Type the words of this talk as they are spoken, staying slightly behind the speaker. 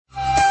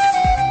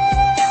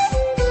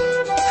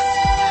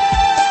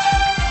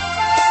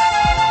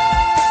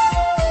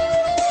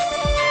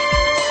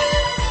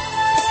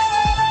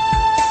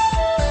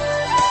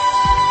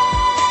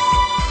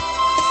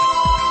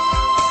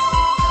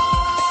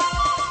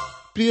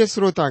प्रिय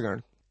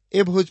श्रोतागण,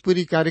 ए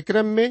भोजपुरी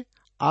कार्यक्रम में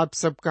आप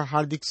सबका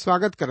हार्दिक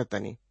स्वागत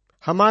करतनी।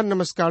 हमार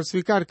नमस्कार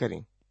स्वीकार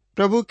करें।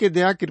 प्रभु के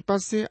दया कृपा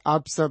से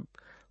आप सब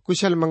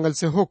कुशल मंगल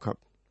से होखब।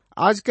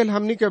 आजकल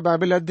हमनी के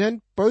बाइबल अध्ययन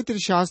पवित्र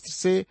शास्त्र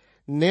से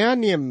नया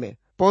नियम में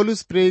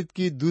पौलुस प्रेरित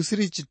की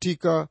दूसरी चिट्ठी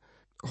का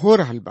हो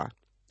रहल बा।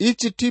 ये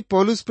चिट्ठी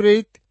पौलुस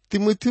प्रेरित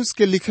तीमुथियुस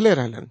के लिखले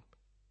रहलन।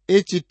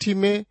 ए चिट्ठी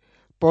में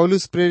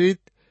पौलुस प्रेरित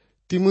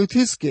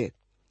तीमुथियुस के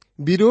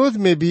विरोध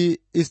में भी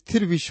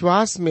स्थिर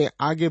विश्वास में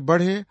आगे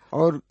बढ़े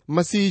और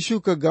मसीह यीशु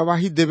का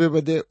गवाही देवे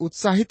बदे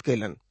उत्साहित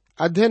कैलन।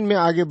 अध्ययन में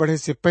आगे बढ़े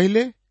से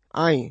पहले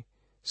आई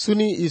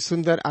सुनी इस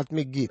सुंदर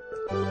आत्मिक गीत।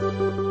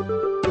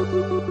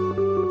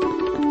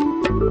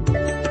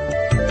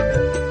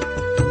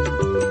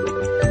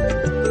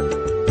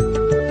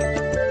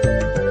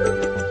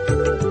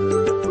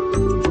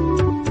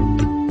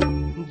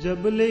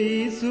 जब ले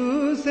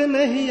यीशु से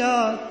नहिया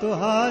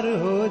तुहार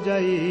हो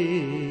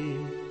जाई,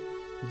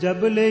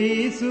 जब ले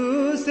यीशु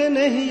से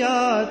नहिया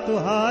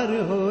तुहार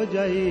हो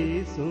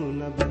जाई। सुन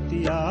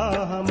बतिया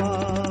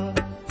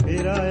हमार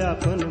फेरा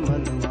अपन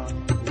मनवा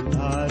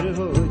उधार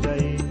हो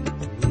जाई।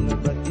 सुन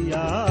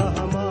बतिया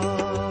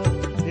हमार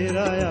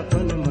फेरा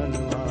अपन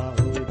मनवा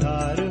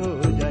उधार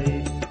हो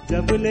जाई।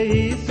 जब ले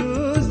यीशु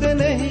से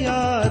नहिया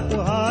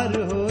तुहार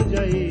हो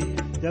जाई,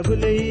 जब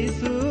ले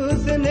यीशु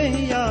से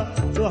नहिया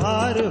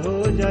तुहार हो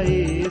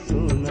जाई।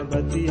 सुन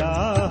बतिया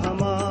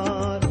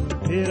हमार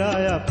फेरा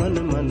अपन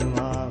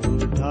मनवा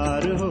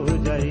उधार हो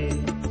जाई।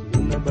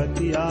 सुन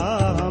बतिया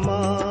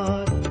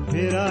हमार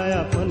फेरा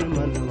अपन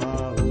मनवा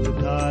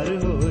उधार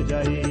हो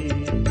जाई।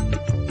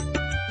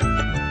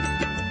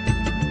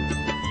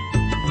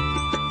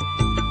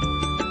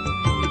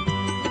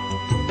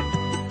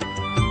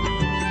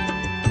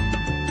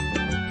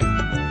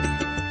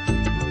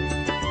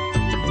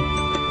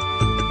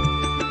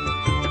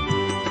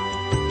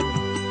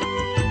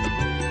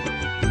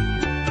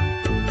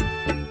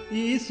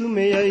 यीशु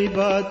में आई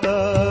बात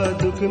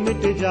दुख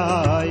मिट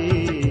जाई,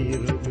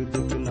 रोग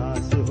दुख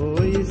नाश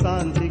होई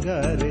शांति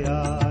घर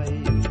आई।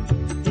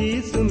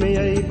 यीशु में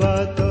आई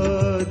बात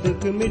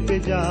दुख मिट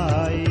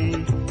जाई,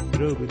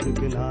 रोग दुख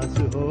नाश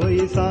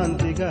होई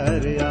शांति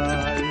घर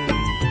आई।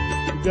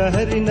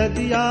 गहरी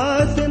नदिया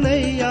से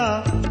नैया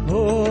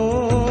हो,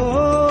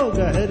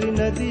 गहरी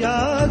नदिया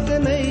से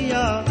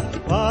नैया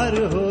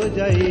पार हो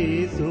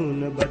जाई।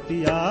 सुन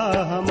बतिया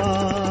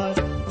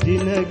हमार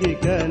जिंदगी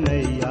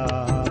कन्हैया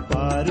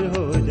पार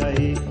हो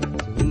जाई।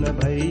 सुन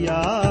भैया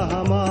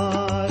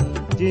हमार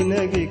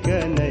जिंदगी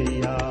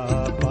कन्हैया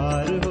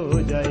पार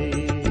हो जाई।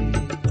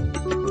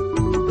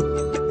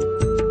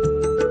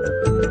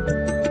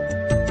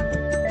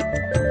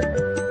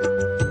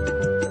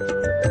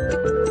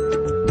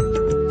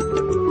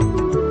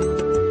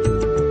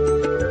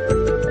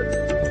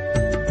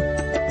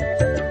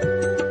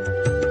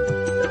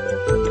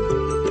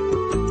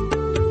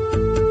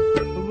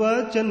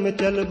 वचन में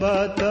चलबा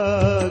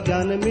त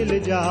ज्ञान मिल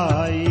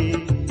जाई,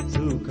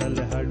 सूखल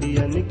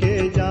हड्डियन के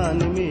जान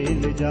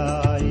मिल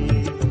जाई।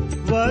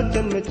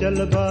 वचन में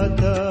चलबा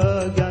त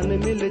ज्ञान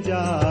मिल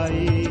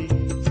जाई,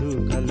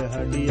 सूखल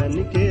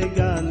हड्डियन के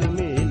ज्ञान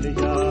मिल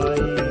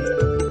जाई।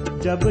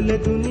 जबले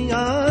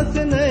दुनिया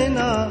से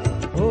नैना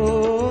हो,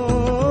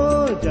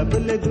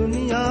 जबले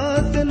दुनिया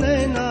से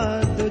नैना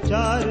तो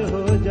चार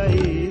हो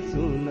जाई।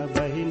 सुन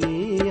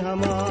बहिनी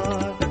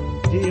हमार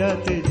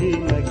जियत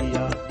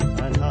जिंदगिया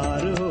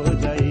अन्हार हो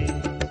जाई।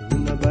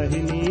 सुन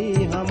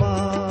बहिनी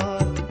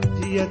हमार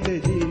जियत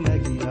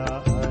जिंदगिया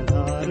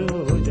अन्हार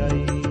हो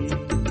जाई।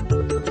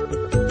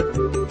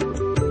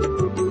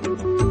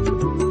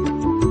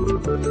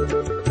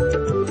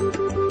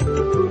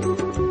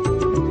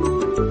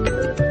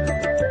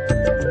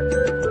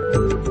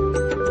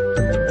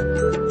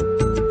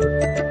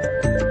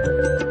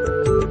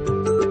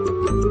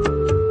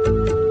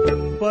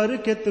 पर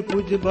कित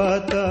कुछ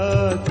बात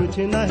कुछ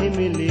नहीं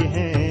मिली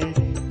है,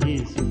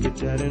 यीशु के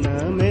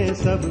चरण में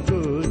सब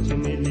कुछ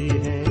मिली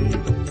है।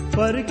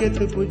 पर कित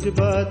कुछ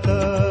बात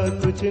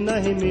कुछ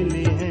नहीं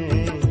मिली है,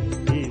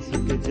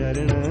 यीशु के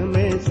चरण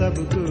में सब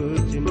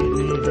कुछ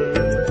मिली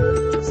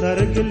है।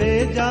 सर्ग ले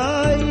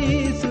जाई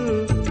यीशु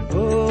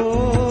हो,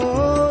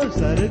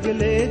 सर्ग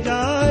ले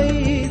जाई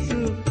यीशु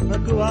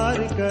अखबार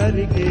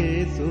करके।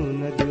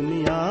 सुन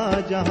दुनिया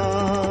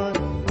जहान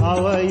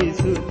आवा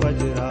यीशु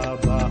पजरा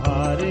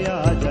बाहर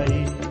आ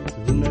जाई।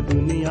 सुन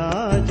दुनिया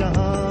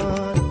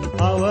जहान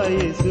आवा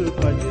यीशु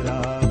पजरा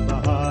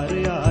बाहर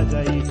आ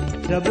जाई।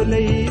 जब ले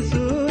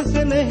यीशु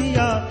से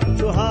नहिया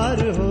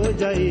तुहार हो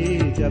जाई,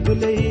 जब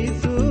ले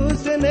यीशु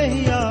से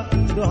नहिया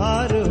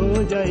तुहार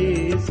हो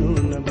जाई।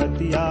 सुन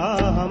बतिया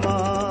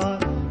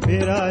हमार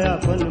फेरा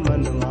अपन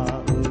मनवा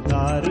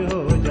उधार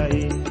हो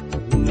जाई।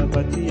 सुन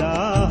बतिया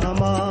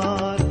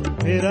हमार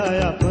फेरा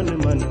अपन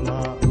मनवा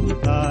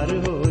उधार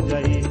हो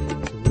जाई।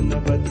 सुन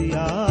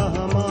बतिया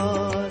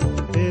हमार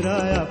फेरा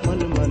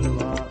अपन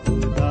मनवा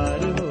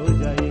उधार हो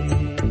जाई।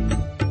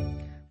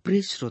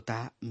 प्रिय श्रोता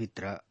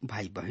मित्र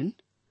भाई बहन,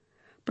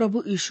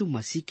 प्रभु यीशु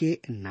मसीह के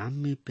नाम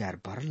में प्यार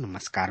भरल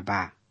नमस्कार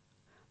बा।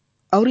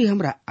 और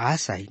हमरा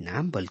आशा ही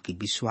ना बल्कि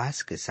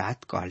विश्वास के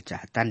साथ कहल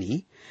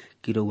चाहतानी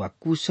कि रउआ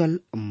कुशल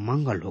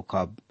मंगल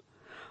होखब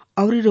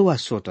और रउआ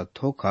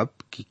सोचत होखब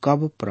कि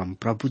कब परम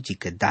प्रभु जी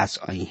के दास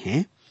आई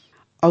हैं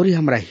और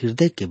हमरा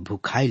हृदय के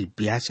भुखाइल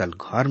प्यासल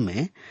घर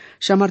में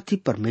समर्थी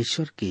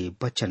परमेश्वर के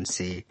वचन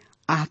से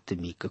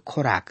आत्मिक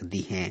खुराक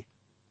दी है।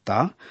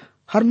 त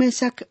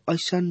हमेशा के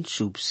ऐसन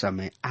शुभ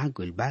समय आ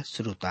गइल बा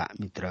श्रोता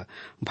मित्र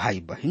भाई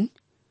बहन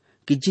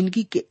कि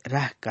जिंदगी के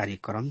राह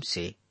कार्यक्रम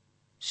से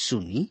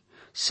सुनी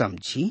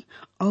समझी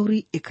और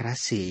एकरा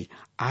से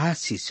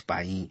आशीष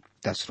पाई।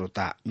 त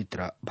श्रोता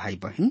मित्र भाई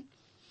बहन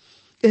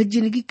एह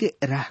जिंदगी के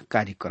राह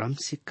कार्यक्रम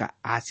से का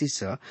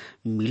आशीष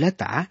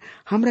मिलता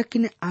हमरा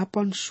किने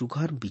आपन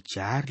सुघर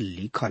विचार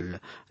लिखल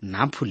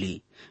ना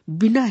भूली।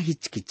 बिना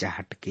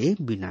हिचकिचाहट के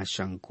बिना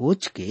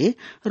संकोच के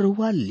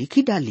रुआ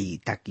लिखी डाली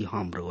ताकि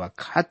हम रुआ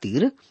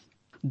खातिर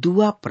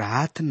दुआ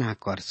प्रार्थना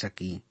कर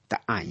सकी। त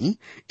आई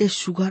ए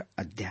सुघर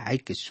अध्याय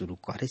के शुरू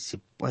करे से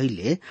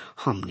पहले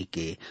हमनी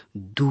के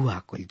दुआ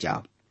कइल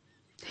जाओ।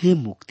 हे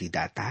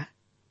मुक्तिदाता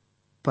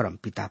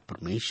परमपिता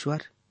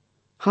परमेश्वर,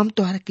 हम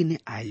तोहरा किने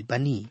आइल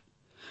बनी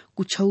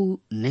कुछौ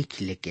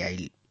नहीं लेके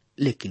आइल,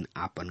 लेकिन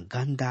आपन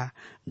गंदा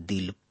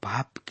दिल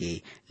पाप के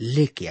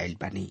लेके आइल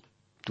बनी।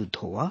 तू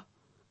धोवा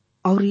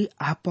और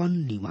आपन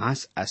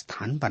निवास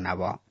स्थान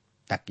बनावा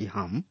ताकि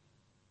हम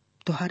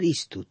तोहर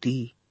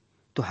स्तुति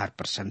तोहर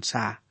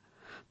प्रशंसा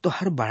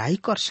तोहर बड़ाई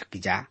कर सकी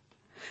जा।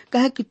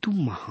 कहे कि तू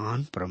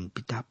महान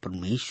परमपिता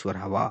परमेश्वर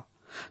हवा,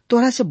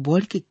 तोरा से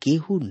बढ़ के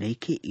केहू नहीं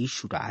के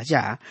यीशु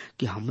राजा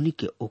कि हमनी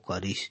के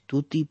ओकर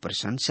स्तुति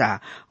प्रशंसा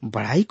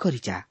बढ़ाई करी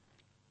जा।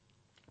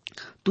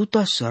 तू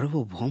तो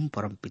सर्वभौम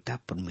परमपिता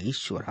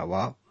परमेश्वर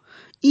हवा।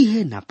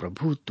 इहे ना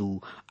प्रभु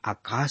तू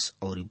आकाश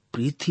और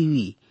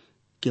पृथ्वी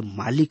के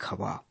मालिक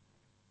हवा।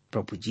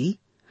 प्रभु जी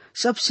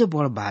सबसे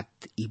बड़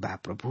बात ई बा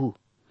प्रभु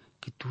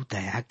कि तू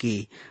दया के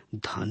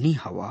धनी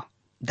हवा,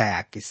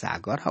 दया के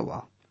सागर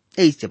हवा।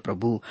 ऐसे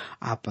प्रभु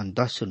आपन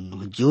 10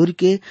 नुह जोर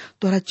के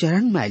तोरा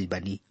चरण में आइल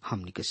बनी।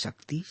 हमनी के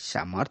शक्ति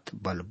सामर्थ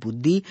बल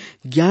बुद्धि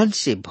ज्ञान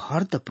से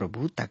भर द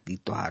प्रभु ताकि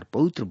तोहार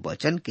पवित्र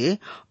वचन के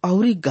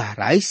औरी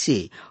गहराई से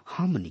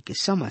हमनी के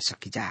समझ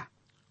सकी जा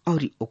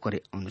और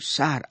ओकरे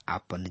अनुसार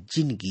आपन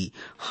जिंदगी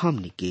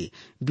हमनी के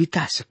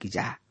बिता सकी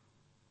जा।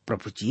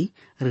 प्रभु जी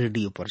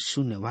रेडियो पर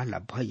सुनने वाला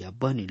भैया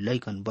बनी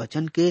लइकन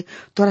वचन के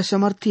तोरा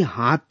समर्थी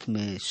हाथ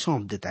में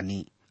सौंप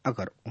देतानी।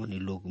 अगर उन्हीं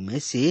लोग में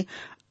से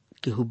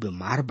केहू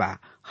बीमार बा,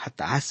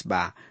 हताश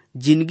बा,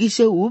 जिंदगी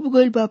से उब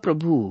गइल बा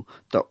प्रभु,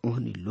 तो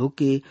उन्हीं लोग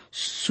के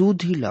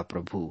सुधी ला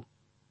प्रभु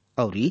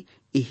और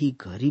यही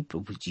घड़ी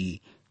प्रभु जी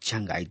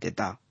चंगाई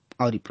देता।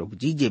 और प्रभु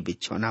जी जे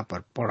बिछौना पर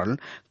पड़ल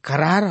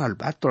करा रहल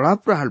बा,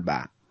 तड़प रहल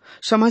बा,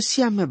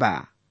 समस्या में बा,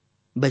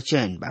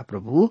 बेचैन बा,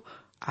 प्रभु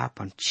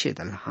आपन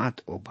छेदल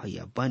हाथ ओ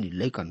भैया बनी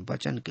लइकन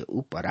वचन के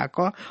ऊपर आक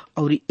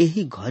और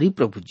यही घड़ी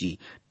प्रभु जी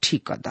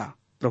ठीक दा।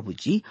 प्रभु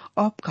जी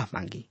आपका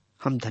मांगी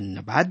हम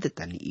धन्यवाद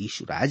देतानी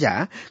यीशु राजा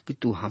कि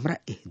तू हमरा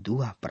एह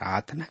दुआ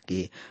प्रार्थना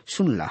के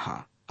सुन लहा।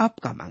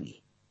 आपका मांगी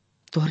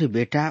तोहरे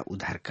बेटा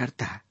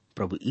उद्धारकर्ता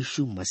प्रभु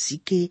यीशु मसीह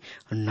के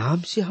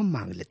नाम से हम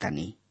मांग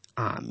लेतानी,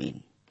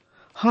 आमीन।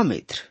 हाँ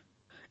मित्र,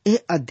 ए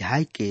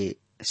अध्याय के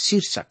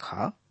शीर्षक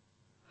है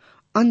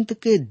अंत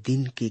के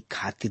दिन की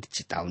खातिर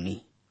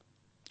चेतावनी।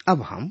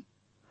 अब हम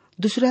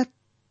दूसरा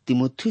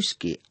तिमोथियुस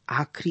के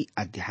आखिरी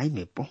अध्याय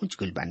में पहुंच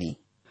गइल बानी।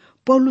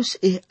 पौलुस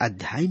ए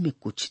अध्याय में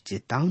कुछ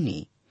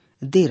चेतावनी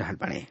दे रहल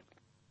बने।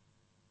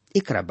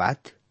 एकरा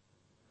बाद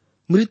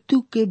मृत्यु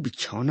के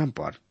बिछौना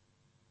पर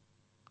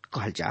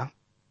कहल जा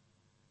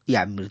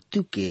या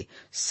मृत्यु के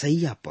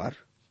सैया पर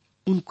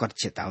उनकर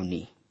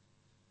चेतावनी।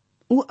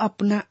 वो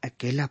अपना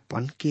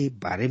अकेलापन के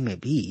बारे में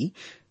भी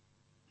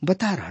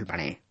बता रहल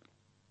बने।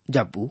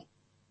 जब वो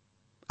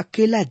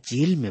अकेला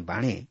जेल में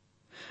बाणे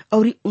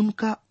और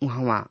उनका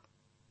वहां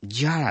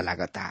जाड़ा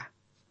लागता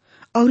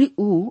और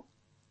वो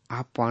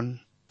आपन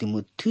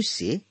तिमुथियुस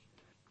से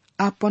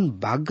आपन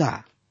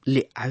बागा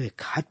ले आवे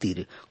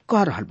खातिर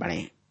कह रहल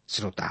बने।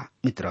 श्रोता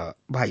मित्र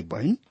भाई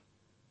बहन,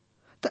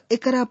 तो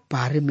एकरा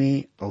बारे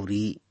में और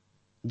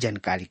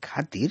जानकारी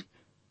खातिर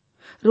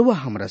रुआ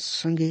हमरा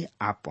संगे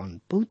आपन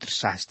पवित्र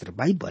शास्त्र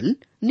बाइबल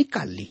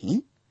निकाल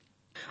ली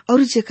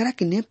और जेकरा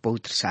के ने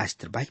पवित्र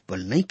शास्त्र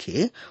बाइबल नहीं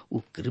खे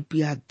वो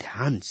कृपया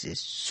ध्यान से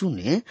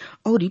सुने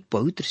और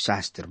पवित्र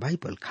शास्त्र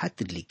बाइबल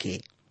खातिर लिखे।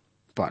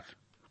 पर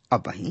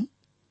अब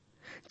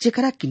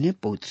जेकरा के ने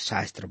पवित्र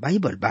शास्त्र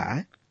बाइबल बा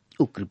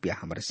वो कृपया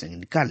हमारे संग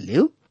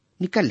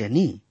निकाल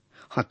लेनी।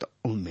 हाँ तो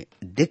उनमें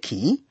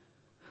देखी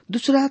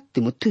दूसरा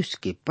तिमुथियुस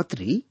के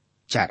पत्री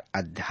 4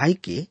 अध्याय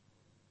के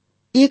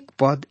 1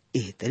 पद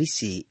एह तरी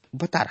से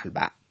बता रहल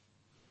बा,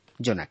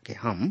 जोना के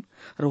हम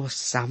रोज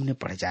सामने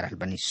पढ़े जा रहल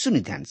बनी। सुनी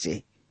ध्यान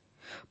से।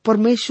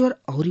 परमेश्वर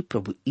और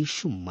प्रभु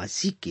यीशु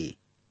मसीह के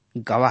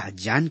गवाह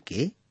जान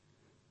के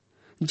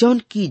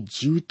जौन की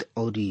जीवित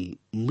और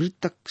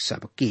मृतक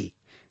सबके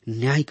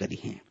न्याय करी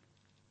हैं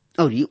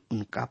और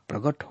उनका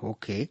प्रकट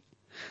होके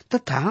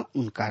तथा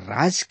उनका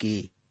राज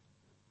के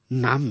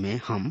नाम में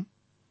हम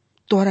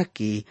तोरा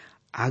के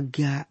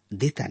आज्ञा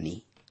देता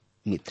नहीं।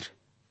 मित्र,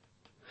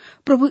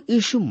 प्रभु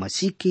यीशु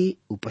मसीह के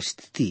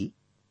उपस्थिति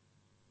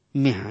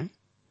में है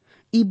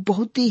ये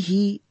बहुत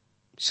ही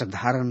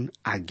साधारण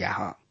आज्ञा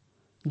है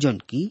जौन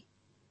की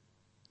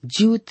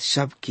जीवित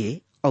सबके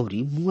और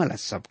मुआला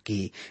सबके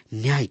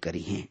न्याय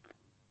करी है।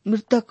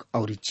 मृतक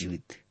और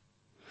जीवित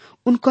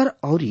उनकर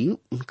और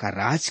उनका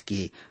राज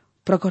के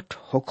प्रकट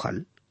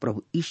होखल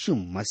प्रभु यीशु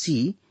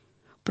मसीह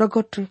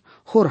प्रकट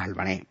हो रहल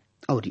बने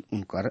और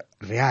उनकर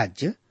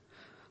राज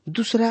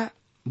दूसरा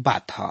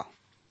बात है।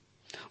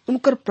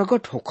 उनकर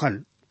प्रकट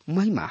होखल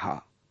महिमा है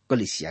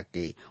कलीसिया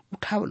के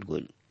उठावल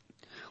गइल।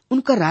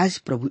 उनका राज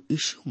प्रभु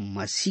यीशु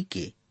मसीह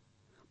के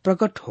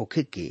प्रकट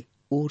होखे के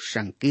ओर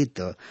संकेत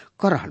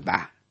कर रहल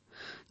बा।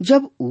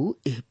 जब ऊ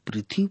एह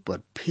पृथ्वी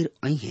पर फिर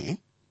आई हैं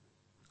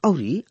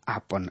और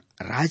आपन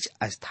राज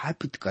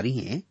स्थापित करी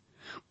हैं,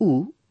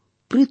 ऊ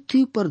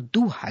पृथ्वी पर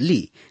दू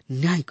हाली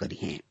न्याय करी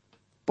हैं।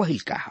 पहिल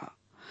कहा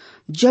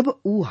जब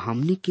ऊ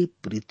हमनी के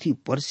पृथ्वी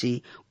पर से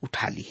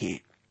उठा ली हैं।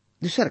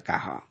 दूसर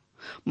कहा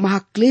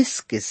महाक्लेश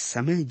के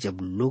समय जब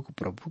लोग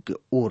प्रभु के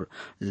ओर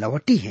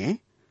लौटी हैं,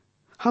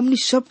 हमनी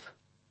सब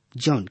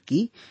जौन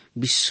की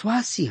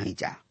विश्वासी हैं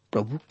जा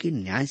प्रभु के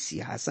न्याय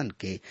सिंहासन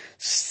के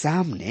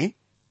सामने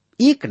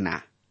एक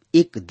ना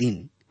एक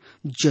दिन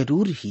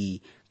जरूर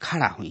ही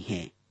खड़ा हुई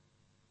हैं।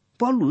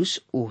 पौलुस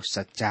ओ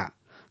सच्चा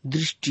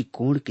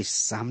दृष्टिकोण के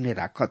सामने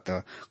राखत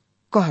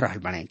कह रहल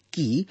बने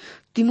कि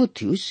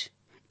तिमोथियुस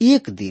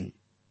एक दिन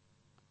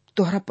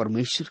तोहरा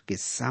परमेश्वर के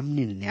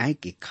सामने न्याय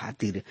के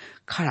खातिर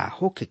खड़ा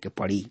होके के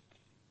पड़ी।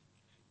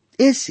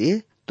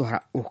 ऐसे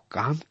तोहरा ओ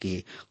काम के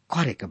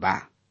करे के बा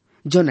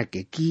जौन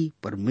के कि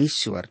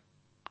परमेश्वर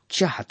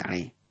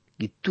चाहताने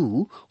कि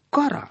तू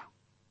कर।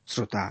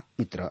 श्रोता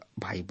मित्र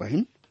भाई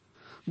बहन,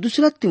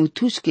 दूसरा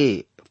तिमोथियुस के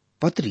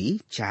पत्री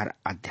 4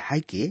 अध्याय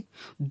के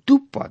 2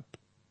 पद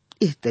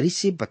इस तरी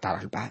से बता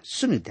रहल बा।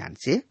 सुनि ध्यान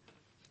से।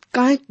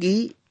 काहे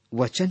कि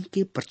वचन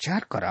के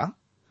प्रचार करा,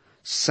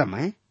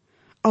 समय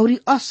और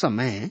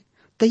असमय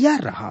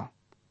तैयार रहा,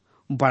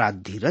 बड़ा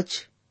धीरज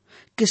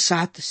के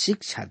साथ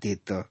शिक्षा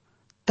देत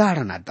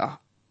ताड़ना द,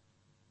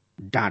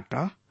 डांट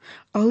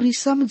और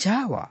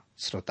समझावा।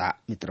 श्रोता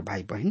मित्र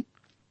भाई बहन,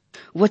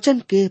 वचन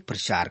के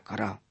प्रचार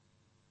करा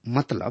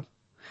मतलब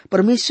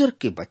परमेश्वर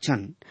के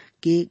वचन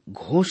के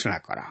घोषणा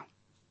करा।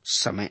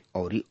 समय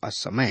और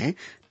असमय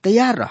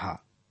तैयार रहा,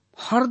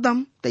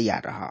 हरदम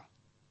तैयार रहा।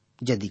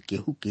 यदि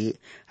केहू के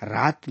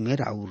रात में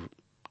राउर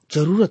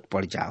जरूरत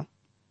पड़ जाओ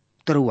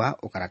तरुआ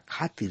ओकरा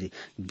खातिर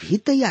भी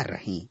तैयार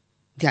रही।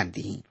 ध्यान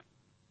दी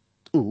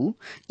ऊ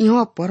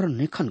यहाँ पर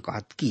निखन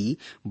कहत कि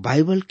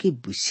बाइबल के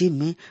विषय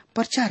में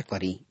प्रचार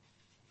करी।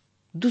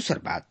 दूसर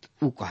बात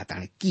ऊ कहता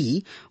है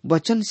कि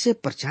वचन से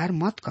प्रचार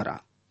मत करा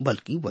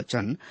बल्कि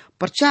वचन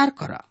प्रचार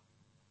करा।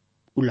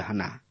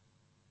 उल्हाना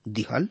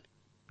दिहल,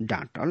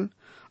 डांटल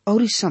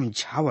और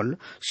समझावल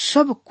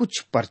सब कुछ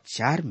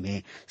प्रचार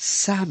में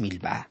शामिल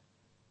बा।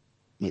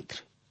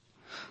 मित्र,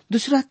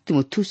 दूसरा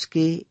तिमोथियुस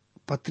के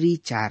पत्री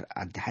 4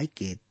 अध्याय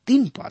के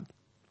 3 पद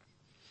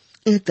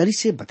एह तरी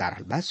से बता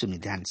रहल बा। सुनि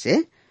ध्यान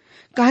से।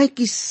 काहे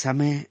कि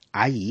समय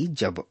आई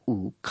जब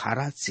ऊ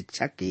खारा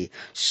शिक्षा के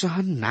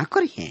सहन ना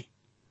करी हैं,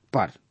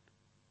 पर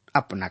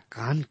अपना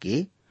कान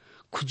के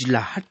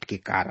खुजलाहट के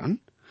कारण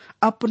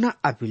अपना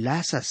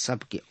अभिलाषा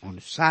सब के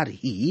अनुसार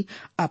ही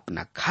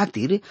अपना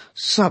खातिर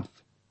सब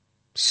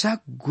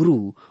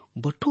गुरु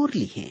बटोर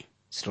ली हैं।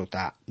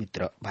 श्रोता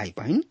मित्र भाई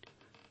बहन,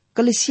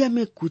 कलीसिया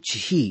में कुछ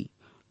ही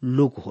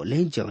लोग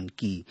होले जवन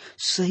की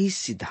सही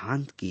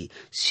सिद्धांत के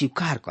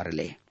स्वीकार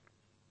करले।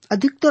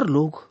 अधिकतर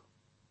लोग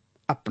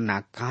अपना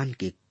कान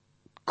के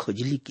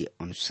खुजली के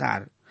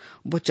अनुसार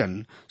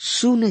वचन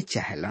सुने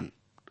चाहेलन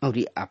और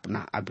अपना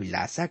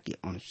अभिलाषा के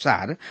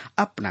अनुसार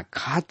अपना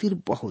खातिर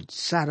बहुत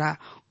सारा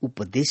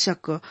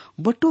उपदेशक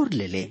बटोर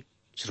ले।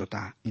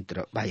 श्रोता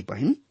मित्र भाई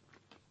बहन,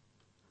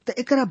 तो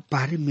एकरा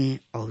बारे में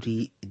और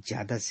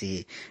ज्यादा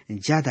से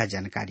ज्यादा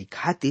जानकारी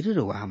खातिर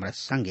रउआ हमरा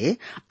संगे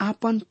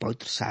आपन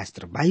पवित्र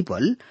शास्त्र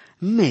बाइबल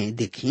में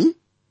देखी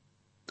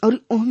और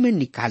ओहमे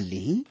निकाल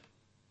ली।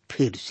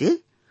 फिर से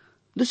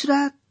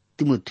दूसरा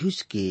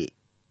तिमोथियुस के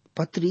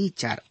पत्री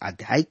 4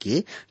 अध्याय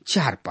के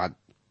 4 पद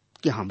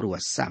के हमरो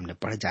सामने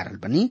पढ़ जा रहल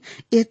बनी।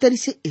 एह तरी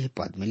से एह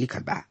पद में लिखल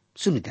बा।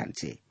 सुनि ध्यान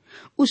से।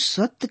 उस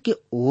सत्य के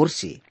ओर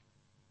से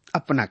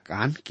अपना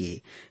कान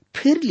के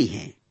फेर ली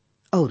हैं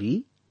और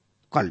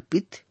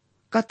कल्पित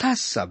कथा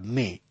सब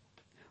में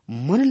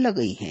मन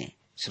लगई हैं।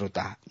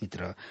 श्रोता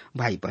मित्र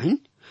भाई बहन,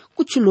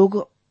 कुछ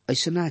लोग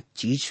ऐसा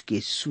चीज के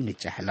सुने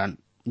चाहलन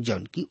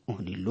जौन की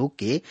ओहनी लोग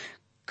के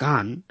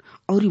कान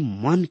और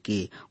मन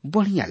के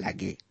बढ़िया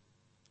लागे।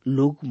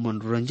 लोग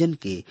मनोरंजन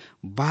के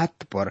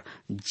बात पर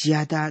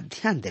ज्यादा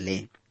ध्यान देले।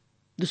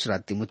 दूसरा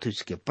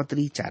तिमोथियुस के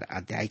पत्री 4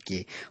 अध्याय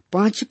के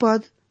 5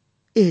 पद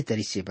एह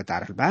तरी से बता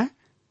रहल बा।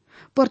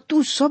 पर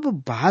तू सब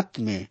बात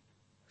में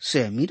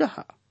संयमी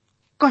रह,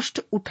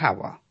 कष्ट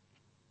उठावा,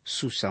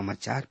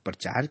 सुसमाचार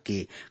प्रचार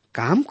के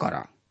काम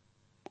करा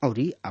और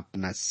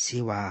अपना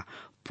सेवा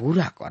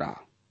पूरा करा।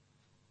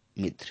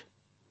 मित्र,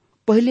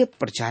 पहले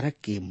प्रचारक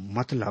के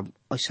मतलब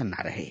ऐसा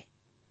ना रहे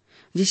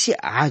जिसे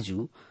आज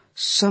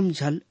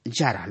समझल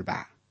जा रहल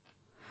बा।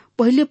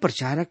 पहले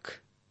प्रचारक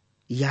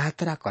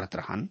यात्रा करत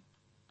रहन,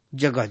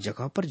 जगह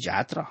जगह पर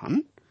जात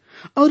रहन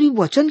और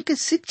वचन के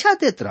शिक्षा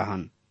देत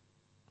रहन।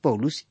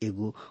 पौलुस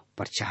एगो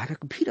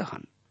प्रचारक भी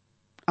रहन।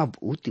 अब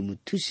वो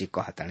तीमुथियुस से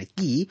कहताने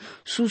कि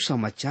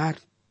सुसमाचार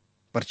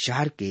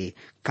प्रचार के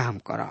काम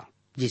कर,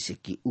 जैसे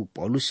कि ऊ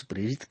पौलुस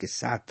प्रेरित के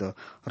साथ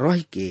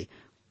रह के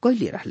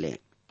कैले रहले।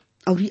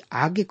 और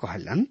आगे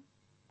कहलन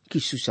कि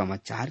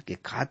सुसमाचार के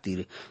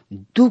खातिर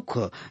दुख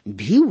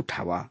भी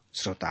उठावा।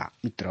 श्रोता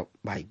मित्र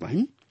भाई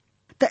बहन,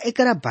 त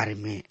एकरा बारे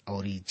में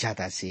और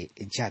ज्यादा से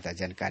ज्यादा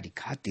जानकारी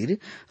खातिर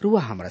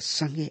रुआ हमरा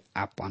संगे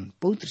आपन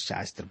पवित्र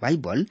शास्त्र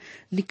बाइबल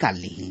निकाल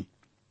ली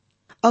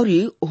और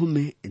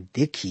ओहमे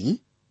देखी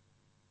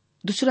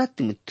दूसरा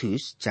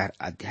तीमुथियुस 4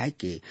 अध्याय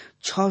के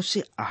 6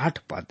 से 8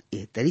 पद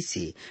एह तरी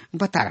से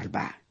बता रहल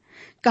बा।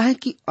 काहे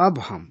कि अब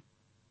हम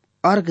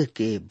अर्घ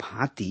के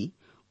भांति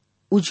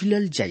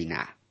उजलल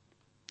जाइना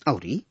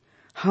और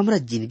हमरा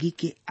जिंदगी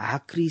के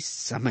आखिरी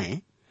समय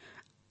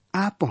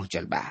आ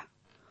पहुंचल बा।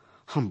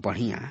 हम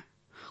बढ़िया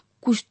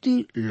कुश्ती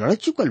लड़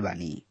चुकल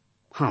बानी,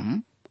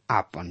 हम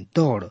आपन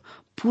दौड़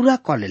पूरा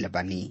कर लेले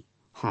बानी,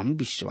 हम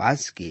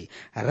विश्वास के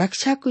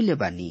रक्षा कैले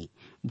बानी।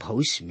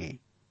 भविष्य में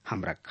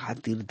हमरा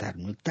खातिर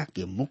धार्मिकता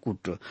के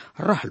मुकुट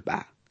रहल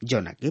बा,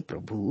 जौना के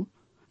प्रभु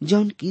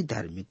जौन की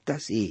धार्मिकता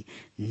से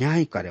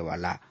न्याय करे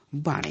वाला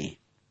बाणे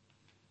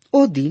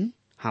ओ दिन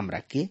हमरा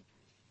के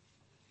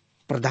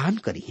प्रदान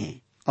करी है।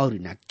 और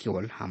न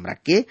केवल हमरा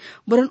के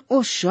वरन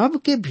ओ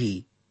सब के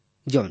भी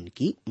जौन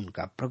की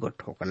उनका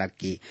प्रकट होकला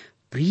के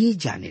प्रिय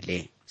जाने ले।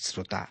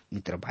 श्रोता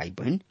मित्र भाई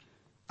बहन,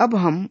 अब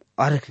हम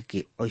अर्घ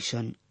के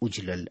ऐसन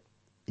उजलल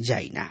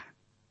जाइना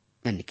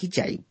यानी कि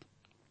जाइब।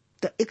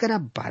 तो एकरा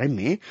बारे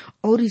में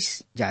और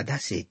ज्यादा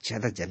से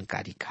ज्यादा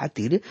जानकारी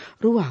खातिर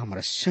रुआ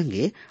हमारा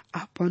संगे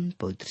अपन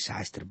पवित्र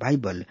शास्त्र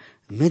बाइबल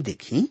में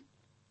देखी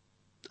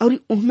और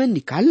उनमें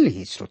निकाल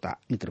ली। श्रोता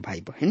मित्र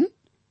भाई बहन,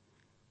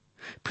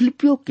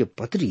 फिलिपियों के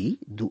पत्री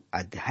 2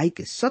 अध्याय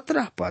के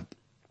 17 पद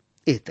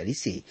ए तरी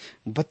से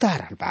बता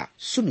रहा बा।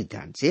 सुनि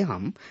ध्यान से,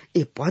 हम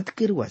ए पद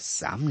के रुआ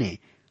सामने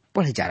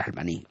पढ़े जा रहा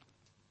बानी।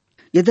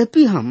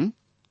 यद्यपि हम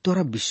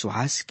तोरा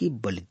विश्वास की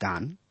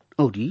बलिदान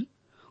और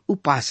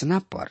उपासना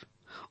पर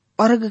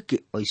अर्घ के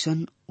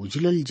ऐसन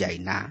उजलल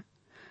जाइना,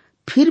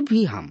 फिर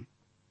भी हम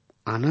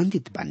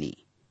आनंदित बानी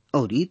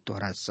और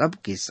तोरा सब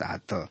के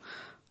साथ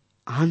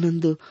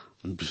आनंद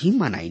भी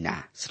मनाइना।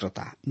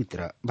 श्रोता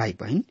मित्र भाई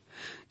बहन,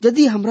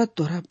 यदि हमरा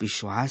तोरा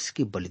विश्वास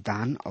के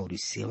बलिदान और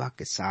सेवा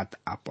के साथ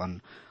अपन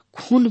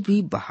खून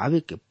भी बहावे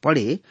के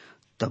पड़े,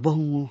 तब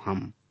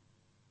हम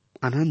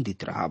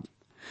आनंदित रहब।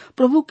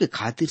 प्रभु के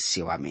खातिर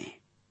सेवा में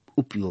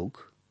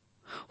उपयोग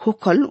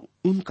होखल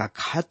उनका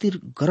खातिर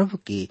गर्व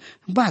के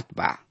बात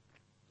बा।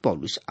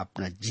 पौलुस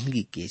अपना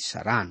जिंदगी के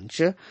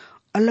सारांश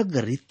अलग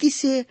रीति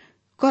से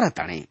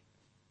करताने।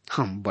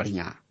 हम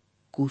बढ़िया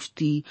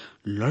कुश्ती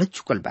लड़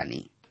चुकल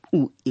बानी,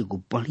 ऊ एगो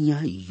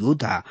बढ़िया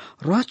योद्धा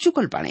रह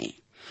चुकल बाने।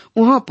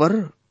 वहां पर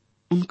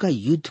उनका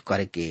युद्ध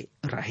करे के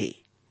रहे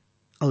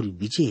और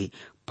विजय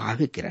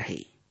पावे के रहे।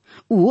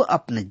 ऊ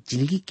अपना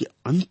जिंदगी के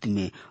अंत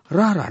में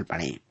रह रहल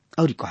बाने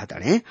और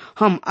कहताने,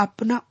 हम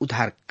अपना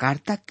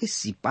उद्धारकर्ता के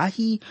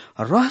सिपाही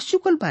रह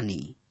चुकल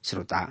बानी।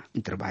 श्रोता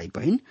मित्र भाई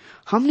बहन,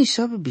 हमनी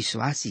सब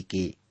विश्वासी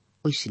के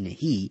ऐसने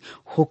ही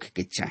होके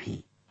के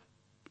चाही।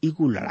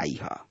 एगो लड़ाई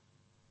है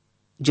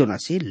जोना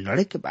से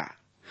लड़े के बा।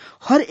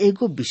 हर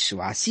एगो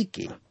विश्वासी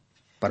के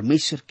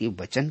परमेश्वर के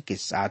वचन के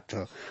साथ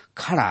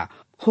खड़ा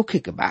होके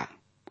के बा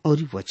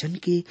और वचन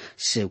के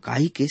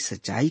सेवकाई के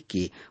सच्चाई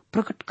के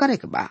प्रकट करे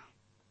के बा।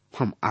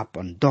 हम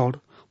अपन दौड़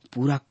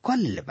पूरा कर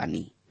ले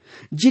बानी।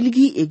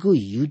 जिंदगी एगो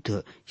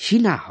युद्ध ही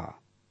ना है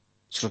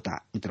श्रोता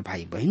मित्र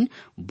भाई बहन,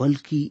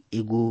 बल्कि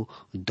एगो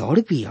दौड़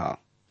भी है।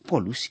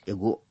 पौलुस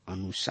एगो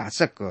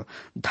अनुशासक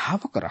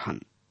धावक रहन,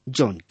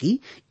 जौन की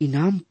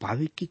इनाम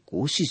पावे की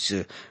कोशिश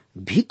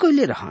भी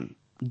कैले रहन।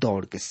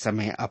 दौड़ के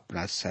समय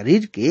अपना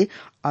शरीर के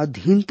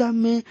अधीनता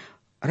में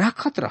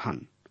रखत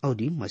रहन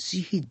और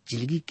मसीही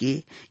जिंदगी के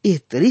एह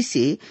तरी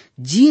से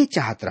जिए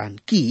चाहत रहन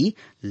कि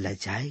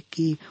लजाए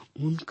के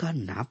उनका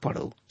ना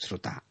पड़ो।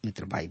 श्रोता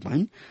मित्र भाई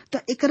बहन, तो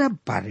एकरा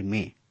बारे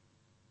में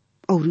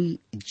और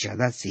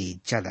ज्यादा से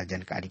ज्यादा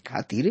जानकारी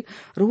खातिर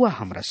रुआ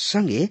हमरा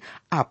संगे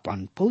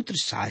आपन पवित्र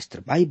शास्त्र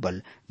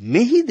बाइबल में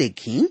ही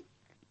देखी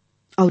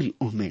और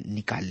उनमें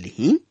निकाल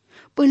ली।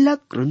 पहला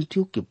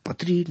कुरिन्थियों के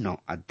पत्री 9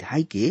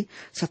 अध्याय के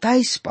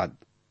 27 पद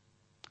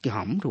कि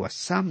हम रुआ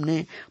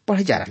सामने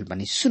पढ़े जा रहा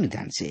बनी। सुन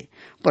ध्यान से,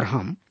 पर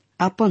हम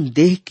अपन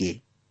देह के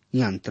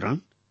नियंत्रण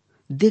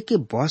दे के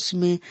बस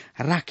में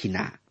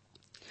राखिना,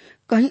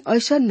 कहीं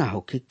ऐसा ना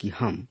होके कि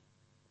हम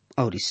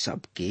और इस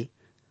सब के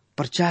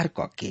प्रचार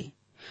करके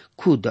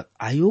खुद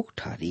आयोग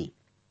ठहरी।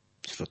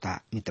 श्रोता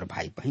मित्र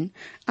भाई बहन,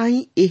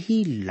 आई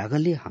यही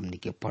लगले हमने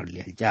के पढ़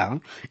लिया जाओ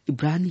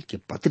इब्रानी के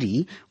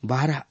पत्री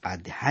 12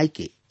 अध्याय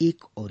के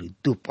 1 और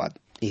 2 पद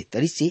ए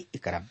तरी से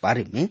एकरा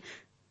बारे में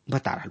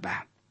बता रहा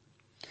बा।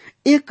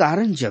 एक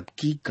कारण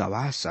जबकि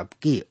गवाह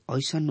सबके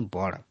ऐसन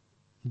बड़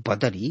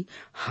बदरी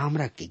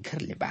हमरा के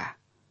घर ले बा,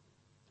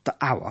 तो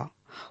आव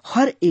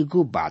हर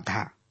एगो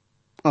बाधा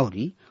और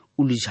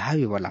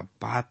उलझावे वाला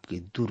पाप के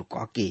दूर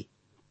क के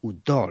उ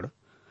दौड़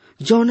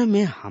जौन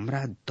में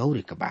हमरा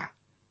दौड़े के बा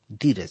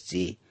धीरज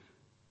से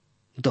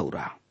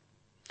दौड़ा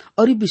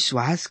और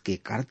विश्वास के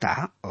कर्ता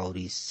और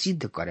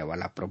सिद्ध करे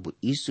वाला प्रभु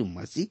यीशु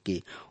मसीह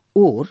के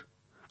ओर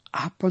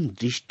आपन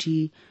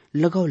दृष्टि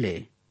लगौले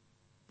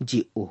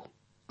जे ओ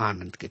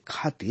आनंद के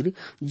खातिर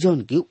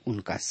जौन के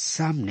उनका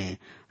सामने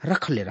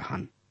रखले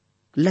रहन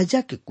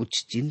लज्जा के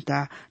कुछ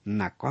चिंता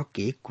न क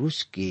के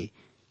क्रूस के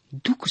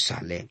दुख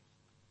सहले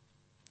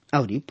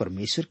और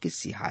परमेश्वर के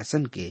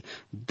सिंहासन के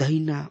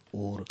दहिना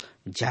ओर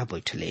जा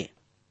बैठले।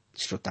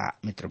 श्रोता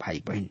मित्र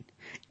भाई बहन,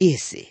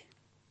 ऐसे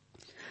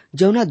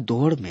जौना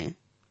दौड़ में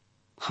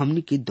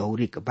हमनी के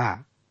दौड़े के बा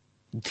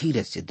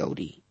धीरज से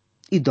दौड़ी।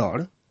 ई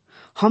दौड़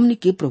हमनी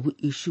के प्रभु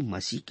यीशु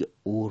मसीह के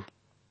ओर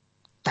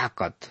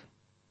ताकत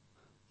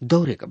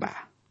दौड़े के बा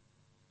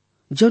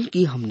जौन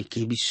की हमनी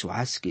के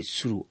विश्वास के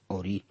शुरू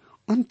और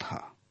अंत है।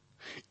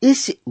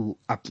 ऐसे उ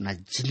अपना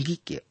जिंदगी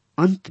के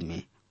अंत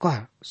में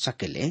कह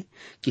सकेले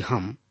कि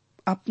हम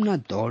अपना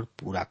दौड़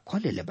पूरा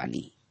कर ले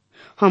बानी,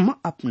 हम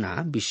अपना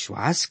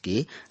विश्वास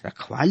के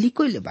रखवाली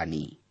कोइले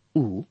बानी।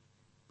 उ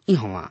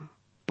इहवा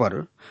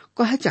पर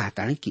कह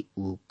चाहता है कि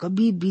उ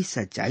कभी भी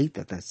सच्चाई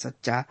तथा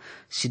सच्चा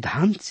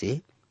सिद्धांत से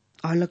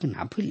अलग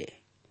ना भूले।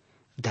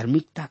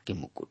 धार्मिकता के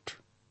मुकुट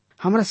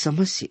हमरा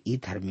समझ से ई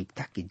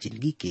धार्मिकता की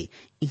जिंदगी के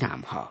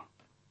इनाम है।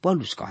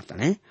 पौलुस कहता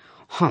है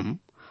हम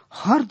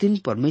हर दिन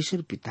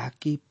परमेश्वर पिता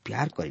के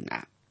प्यार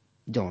करीना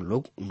जौन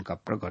लोग उनका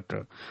प्रकट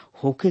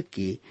होके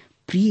के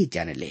प्रिय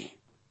जाने ले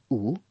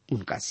उ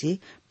उनका से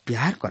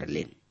प्यार कर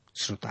ले।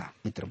 श्रोता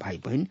मित्र भाई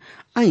बहन,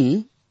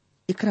 आई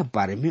एकरा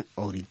बारे में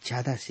और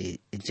ज्यादा से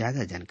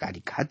ज्यादा जानकारी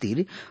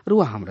खातिर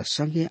रुआ हमरा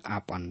संगे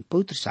आपन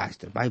पवित्र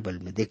शास्त्र बाइबल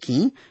में देखी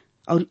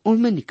और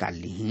ओमे निकाल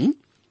ली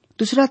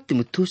दूसरा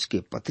तिमुथियुस के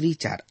पत्री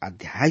 4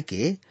 अध्याय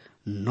के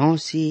 9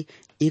 से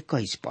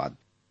 21 पद।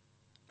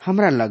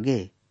 हमरा लगे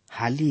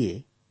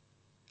हालिए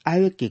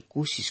आवे के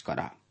कोशिश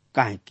करा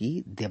काहे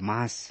कि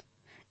देमास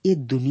ये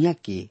दुनिया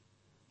के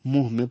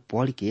मुंह में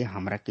पड़ के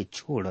हमरा के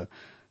छोड़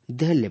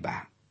देले बा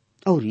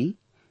और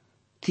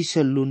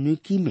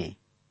थिस्सलुनीकी में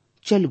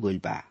चल गइल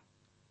बा।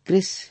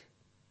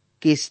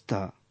 क्रेसकेंस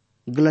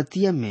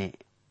गलतिया में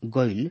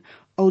गइल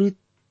और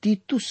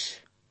तीतुस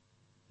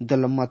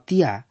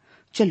दलमतिया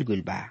चल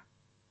गइल बा।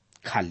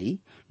 खाली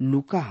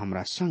लूका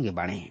हमरा संगे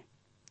बाणे।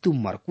 तू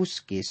मरकुस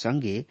के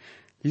संगे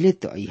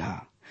लेत अइहा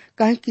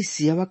काहे कि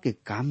सेवा के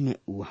काम में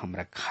उ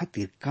हमरा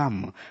खातिर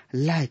काम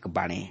लायक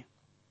बाणे।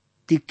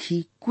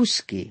 तिखी कुश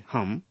के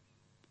हम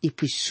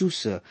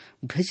इफिसुस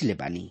भेजले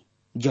बानी।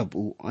 जब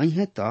उ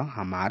अइहे त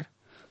हमार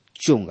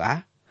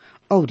चोंगा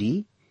और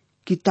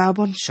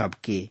किताबन सब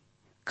के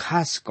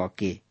खास क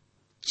के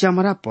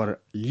चमड़ा पर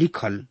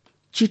लिखल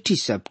चिट्ठी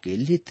सब के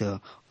लेत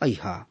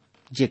अइहा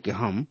जे के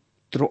हम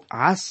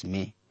त्रोआस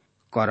में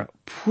कर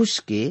फूस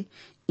के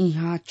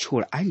यहाँ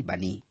छोड़ आइल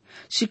बानी।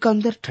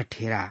 सिकंदर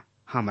ठठेरा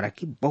हमरा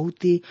के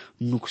बहुते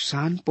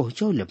नुकसान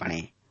पहुंचौले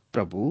बने।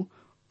 प्रभु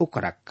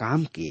ओकरा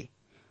काम के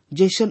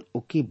जैसन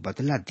ओके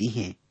बदला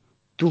दिहे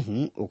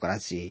तुहू ओकरा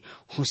से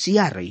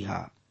होशियार रही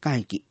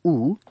काहे कि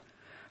उ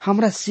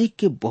हमरा सीख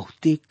के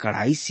बहुते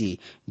कड़ाई से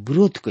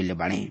विरोध कैले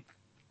बाणे।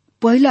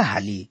 पहला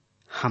हाली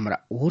हमरा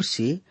ओर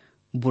से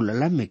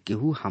बोलला में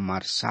केहू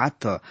हमार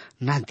साथ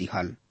ना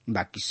दिहल,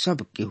 बाकी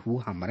सब केहू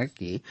हमरा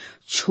के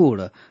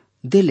छोड़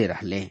देले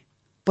रहले।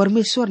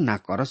 परमेश्वर ना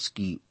करस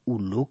कि उ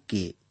लोग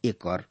के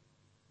एकर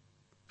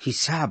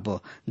हिसाब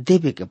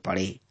देवे के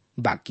पड़े,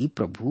 बाकी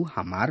प्रभु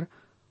हमार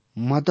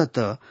मदद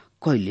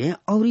कैले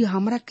और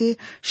हमरा के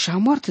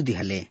सामर्थ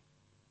दिहले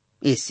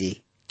ऐसे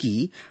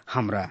कि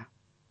हमरा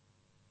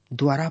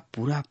द्वारा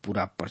पूरा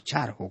पूरा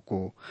प्रचार होको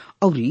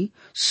और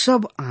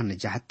सब आन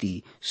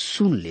जाति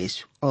सुन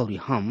लेस और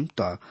हम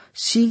त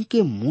सिंह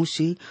के मुंह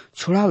से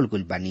छोड़ावल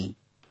गइल बानी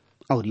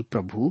और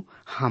प्रभु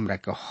हमरा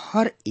के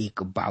हर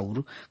एक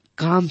बाउर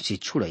काम से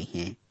छुड़ाई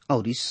हैं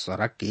और इस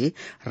सड़क के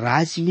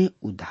राज में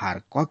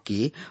उद्धार क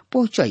के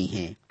पहुंचाई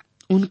हैं।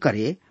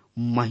 उनकरे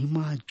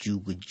महिमा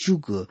जुग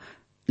जुग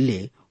ले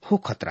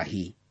होखत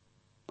रही।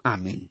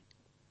 आमीन।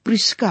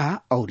 प्रिस्का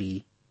और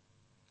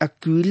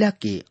अक्विला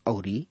के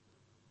और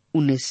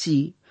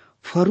उनेसी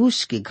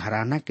फरूस के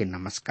घराना के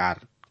नमस्कार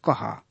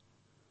कहा।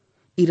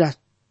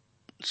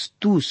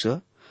 इरास्तुस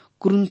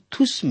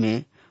कुरिन्थुस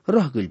में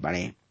रह गइल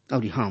बाड़े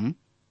और हम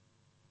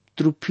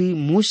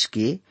त्रुफिमुस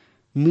के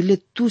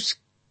मिलेतुस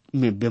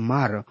में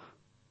बीमार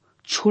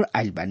छोड़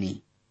आइल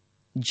बानी।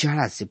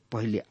 जाड़ा से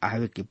पहले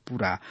आवे के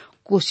पूरा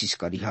कोशिश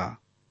करीह।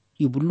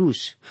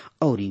 यूबुलुस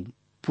और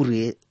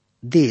पूरे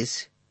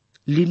देश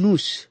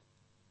लिनुस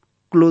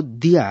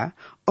क्लोदिया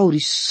और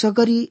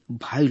सगरी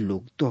भाई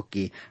लोग तो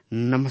के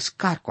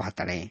नमस्कार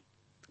कहताड़े।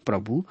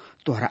 प्रभु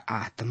तोहरा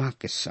आत्मा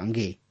के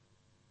संगे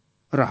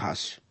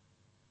रहस।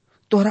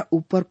 तोहरा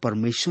ऊपर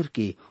परमेश्वर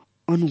के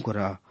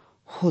अनुग्रह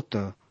होत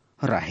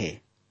रहे।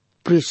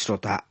 प्रिय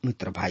श्रोता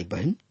मित्र भाई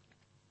बहन,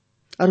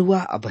 अरुआ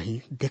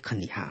अबही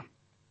देखनिहा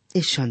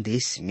इस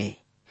संदेश में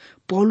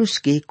पौलुस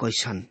के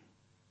कैसन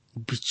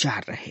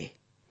विचार रहे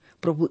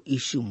प्रभु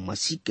यीशु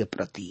मसीह के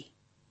प्रति।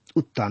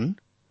 उत्तन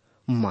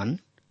मन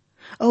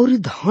और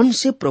धन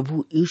से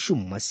प्रभु यीशु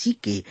मसीह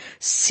के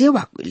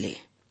सेवा कैले।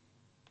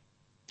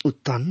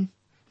 तन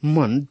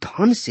मन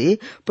धन से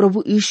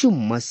प्रभु यीशु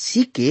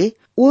मसीह के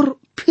ओर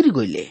फिर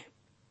गईले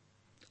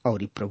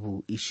और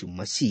प्रभु यीशु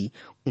मसीह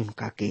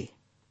उनका के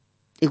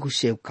एगो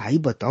सेवकाई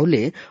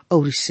बतौले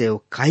और इस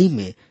सेवकाई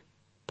में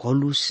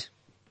पौलुस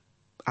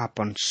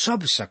आपन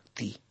सब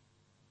शक्ति,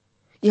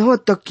 यहाँ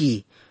तक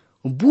कि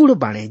बूढ़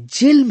बाणे,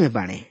 जेल में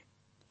बाणे,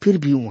 फिर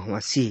भी वहां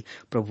से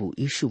प्रभु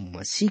यीशु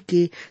मसीह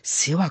के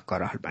सेवा कर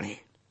रहल बाणे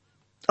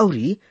और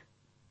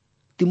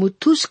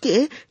तिमुथुस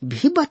के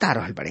भी बता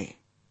रहल बाणे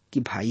कि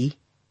भाई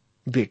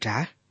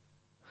बेटा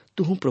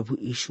तू प्रभु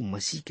यीशु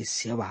मसीह के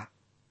सेवा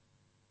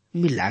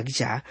में लाग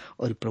जा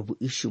और प्रभु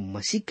यीशु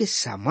मसीह के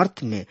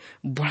सामर्थ में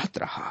बढ़त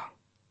रहा।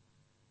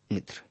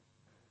 मित्र,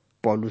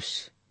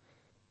 पौलुस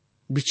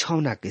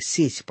बिछौना के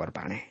सेज पर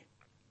बाणे,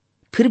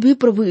 फिर भी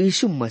प्रभु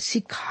यीशु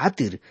मसीह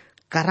खातिर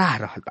कराह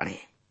रहल बाणे।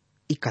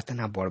 ई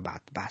कतना बड़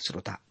बात बा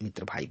श्रोता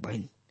मित्र भाई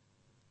बहन।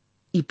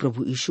 ई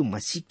प्रभु यीशु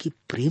मसीह की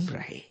प्रेम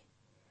रहे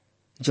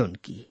जौन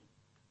की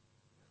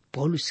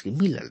पौलुस के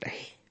मिलल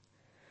रहे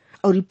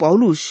और ई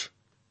पौलुस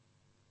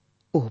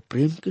ओह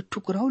प्रेम के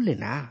ठुकरावले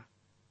ना।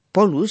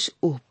 पौलुस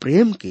ओह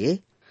प्रेम के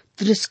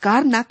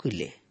तिरस्कार ना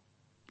कइले,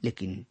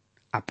 लेकिन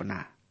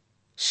अपना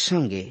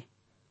संगे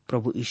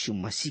प्रभु यीशु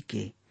मसीह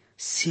के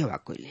सेवा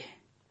कइले।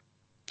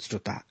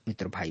 श्रोता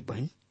मित्र भाई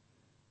बहन,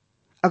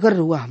 अगर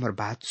रुआ हमार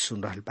बात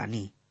सुन रहल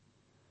बानी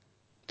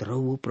तो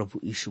रुआ प्रभु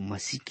यीशु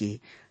मसीह के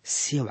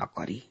सेवा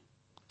करी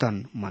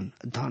तन मन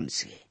धन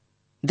से।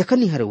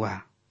 देखनी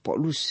हरुआ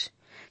पौलुस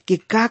के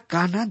का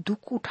काना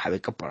दुख उठावे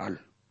के पड़ल,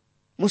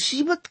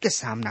 मुसीबत के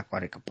सामना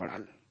करे के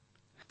पड़ल,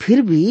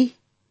 फिर भी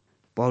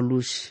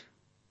पौलुस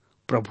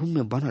प्रभु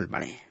में बनल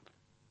बने।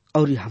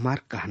 और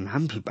हमार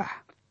कहनाम भी बा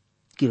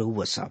कि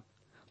रउआ सब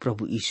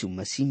प्रभु यीशु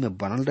मसीह में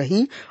बनल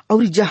रही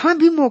और जहां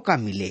भी मौका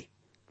मिले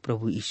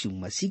प्रभु यीशु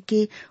मसीह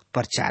के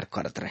प्रचार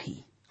करत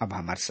रही। अब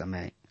हमार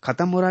समय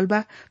खत्म हो रहा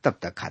बा, तब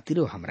तक खातिर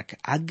हमरा के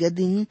आज्ञा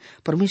दी।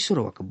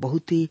 परमेश्वर के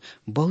बहुते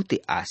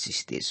बहुते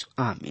आशीष देस।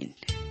 आमीन।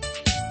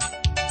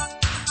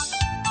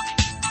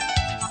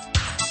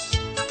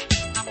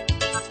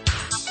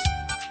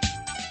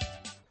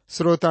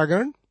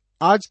 श्रोतागण,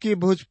 आज के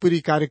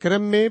भोजपुरी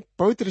कार्यक्रम में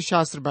पवित्र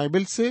शास्त्र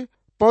बाइबल से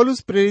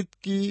पौलुस प्रेरित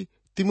की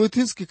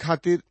तिमुथियुस की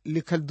खातिर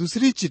लिखल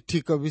दूसरी चिट्ठी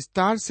का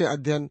विस्तार से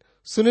अध्ययन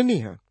सुननी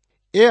है।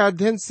 ये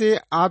अध्ययन से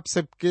आप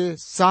सबके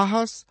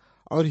साहस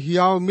और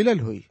हियाव मिलल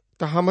हुई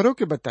तो हमरों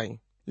के बताई।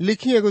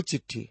 लिखी एगो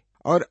चिट्ठी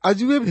और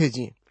अजुए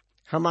भेजी।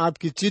 हम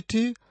आपकी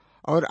चिट्ठी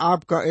और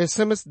आपका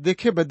SMS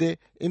देखे बदे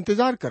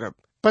इंतजार करब।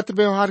 पत्र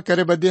व्यवहार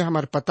करे बदे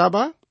हमार पता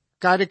बा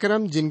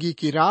कार्यक्रम जिंदगी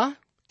की राह,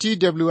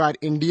 TWR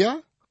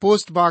India,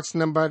 post box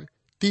number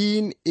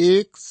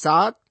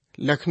 317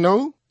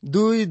 Lucknow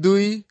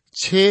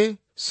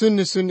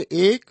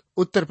 226001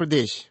 Uttar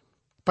Pradesh.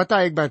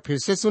 पता एक बार फिर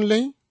से सुन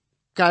लें।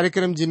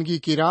 कार्यक्रम जिंदगी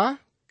की राह,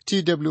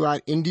 TWR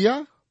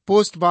India,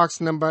 post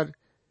box number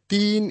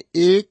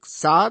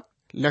 317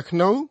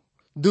 Lucknow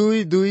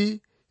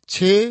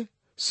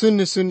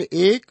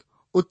 226001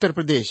 Uttar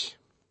प्रदेश।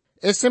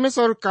 SMS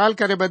और कॉल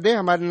करे बदे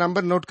हमारे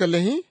नंबर नोट कर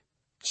लें।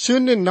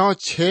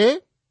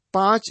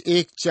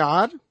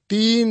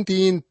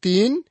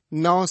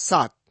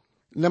 096-514-33397।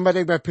 नंबर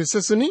एक बार फिर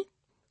से सुनी।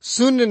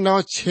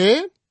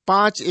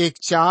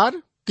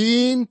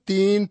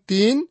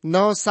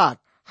 096-514-33397।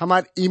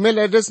 हमारे ईमेल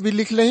एड्रेस भी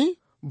लिख लें,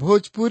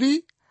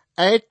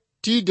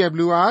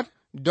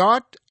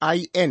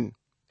 bhojpuri@twr.in।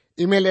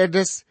 ईमेल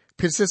एड्रेस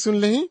फिर से सुन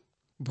लें,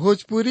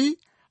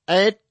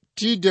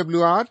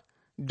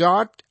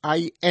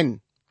 bhojpuri@twr.in।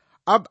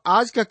 अब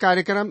आज का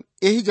कार्यक्रम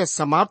यही जब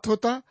समाप्त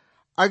होता।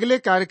 अगले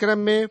कार्यक्रम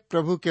में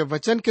प्रभु के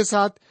वचन के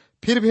साथ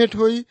फिर भेंट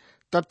हुई।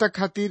 तब तक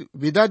खातिर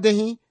विदा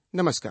देही।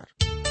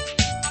 नमस्कार।